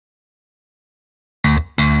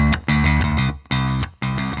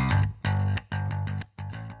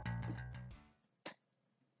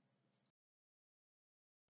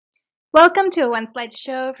Welcome to a one-slide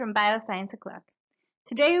show from Bioscience O'clock.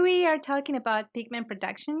 Today we are talking about pigment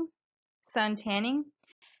production, sun tanning,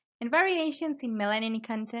 and variations in melanin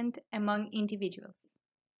content among individuals.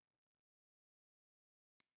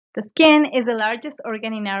 The skin is the largest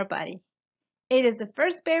organ in our body. It is the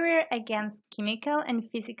first barrier against chemical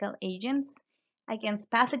and physical agents,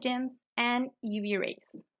 against pathogens, and UV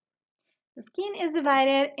rays. The skin is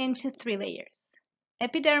divided into three layers: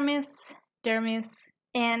 epidermis, dermis,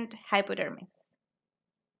 and hypodermis.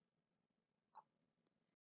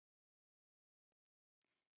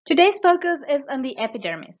 Today's focus is on the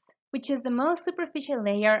epidermis, which is the most superficial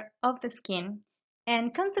layer of the skin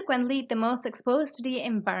and consequently the most exposed to the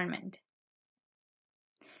environment.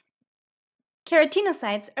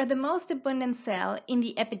 Keratinocytes are the most abundant cell in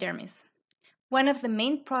the epidermis. One of the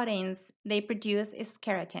main proteins they produce is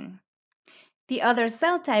keratin. The other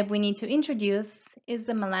cell type we need to introduce is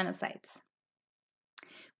the melanocytes,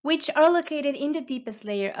 which are located in the deepest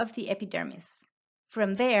layer of the epidermis.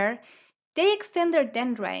 From there, they extend their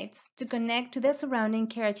dendrites to connect to the surrounding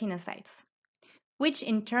keratinocytes, which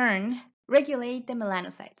in turn regulate the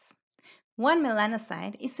melanocytes. One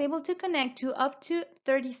melanocyte is able to connect to up to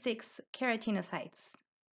 36 keratinocytes.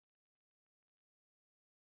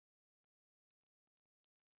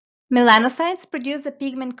 Melanocytes produce a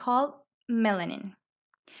pigment called melanin.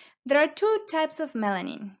 There are two types of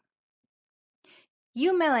melanin: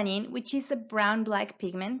 eumelanin, which is a brown-black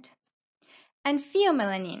pigment, and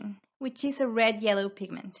pheomelanin, which is a red-yellow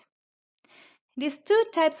pigment. These two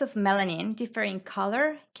types of melanin differ in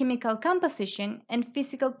color, chemical composition, and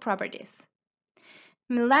physical properties.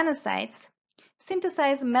 Melanocytes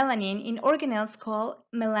synthesize melanin in organelles called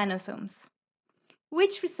melanosomes,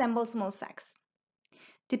 which resemble small sacs.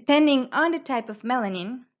 Depending on the type of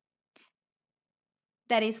melanin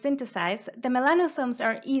that is synthesized, the melanosomes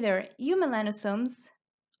are either eumelanosomes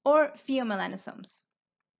or pheomelanosomes.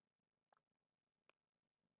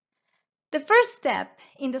 The first step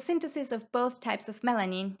in the synthesis of both types of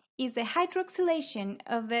melanin is the hydroxylation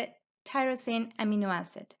of the tyrosine amino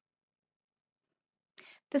acid.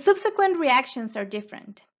 The subsequent reactions are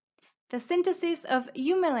different. The synthesis of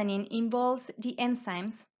eumelanin involves the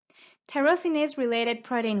enzymes tyrosinase-related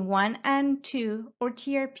protein 1 and 2, or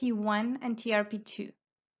TRP1 and TRP2.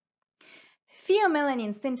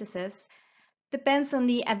 Pheomelanin synthesis depends on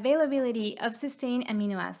the availability of cysteine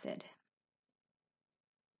amino acid.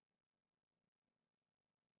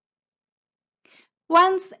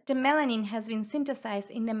 Once the melanin has been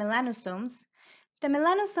synthesized in the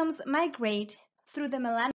melanosomes migrate through the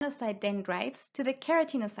melanocyte dendrites to the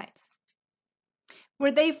keratinocytes,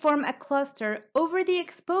 where they form a cluster over the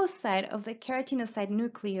exposed side of the keratinocyte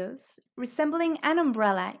nucleus, resembling an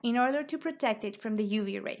umbrella in order to protect it from the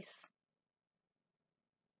UV rays.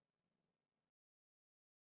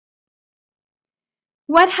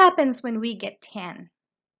 What happens when we get tan?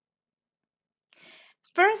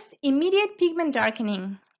 First, immediate pigment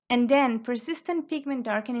darkening and then persistent pigment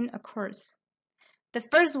darkening occurs. The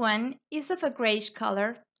first one is of a grayish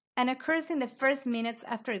color and occurs in the first minutes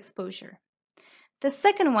after exposure. The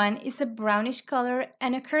second one is a brownish color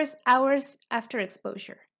and occurs hours after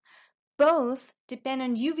exposure. Both depend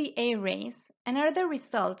on UVA rays and are the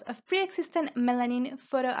result of pre-existent melanin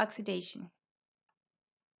photooxidation.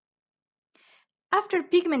 After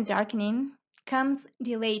pigment darkening comes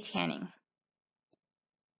delayed tanning.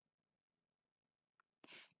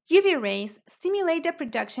 UV rays stimulate the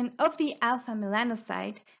production of the alpha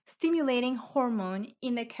melanocyte stimulating hormone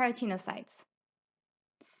in the keratinocytes.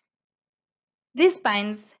 This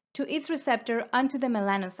binds to its receptor onto the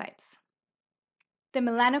melanocytes, the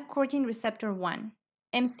melanocortin receptor 1,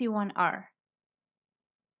 MC1R.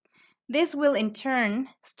 This will in turn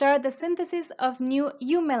start the synthesis of new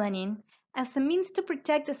eumelanin as a means to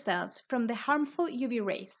protect the cells from the harmful UV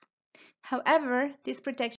rays. However, this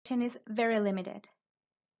protection is very limited.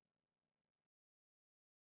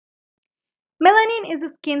 Melanin is the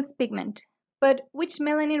skin's pigment, but which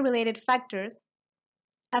melanin-related factors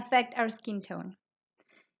affect our skin tone?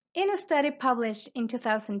 In a study published in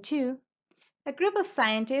 2002, a group of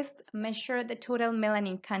scientists measured the total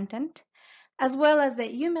melanin content, as well as the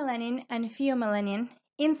eumelanin and pheomelanin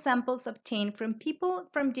in samples obtained from people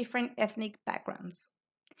from different ethnic backgrounds.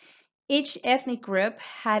 Each ethnic group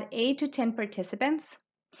had 8 to 10 participants.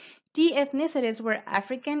 The ethnicities were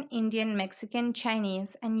African, Indian, Mexican,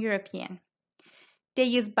 Chinese, and European. They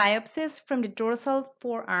used biopsies from the dorsal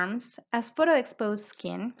forearms as photoexposed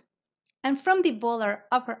skin and from the volar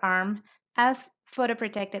upper arm as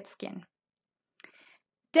photoprotected skin.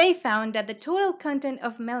 They found that the total content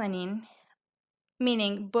of melanin,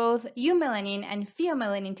 meaning both eumelanin and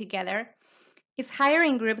pheomelanin together, is higher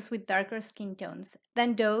in groups with darker skin tones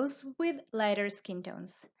than those with lighter skin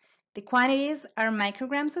tones. The quantities are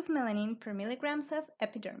micrograms of melanin per milligrams of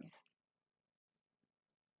epidermis.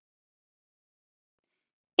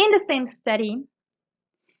 In the same study,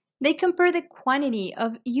 they compare the quantity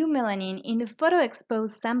of eumelanin in the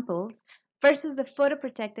photoexposed samples versus the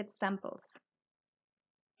photoprotected samples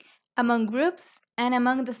among groups and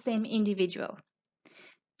among the same individual.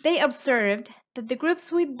 They observed that the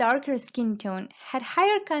groups with darker skin tone had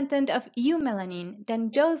higher content of eumelanin than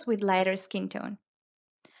those with lighter skin tone.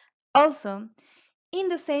 Also, in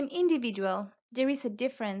the same individual, there is a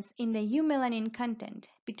difference in the eumelanin content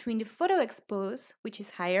between the photoexposed, which is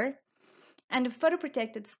higher, and the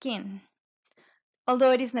photoprotected skin.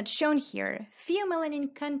 Although it is not shown here,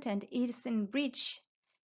 pheomelanin content is enriched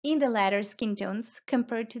in the lighter skin tones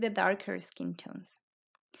compared to the darker skin tones.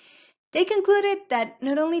 They concluded that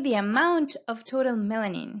not only the amount of total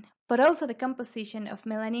melanin, but also the composition of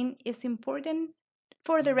melanin is important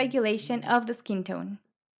for the regulation of the skin tone.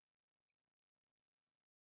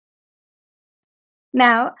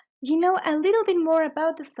 Now, you know a little bit more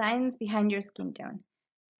about the science behind your skin tone.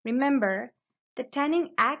 Remember that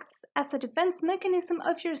tanning acts as a defense mechanism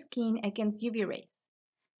of your skin against UV rays.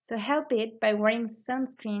 So help it by wearing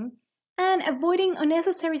sunscreen and avoiding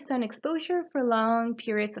unnecessary sun exposure for long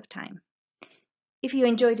periods of time. If you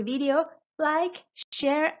enjoyed the video, like,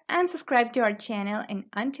 share, and subscribe to our channel, and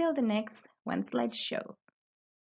until the next One Slide Show.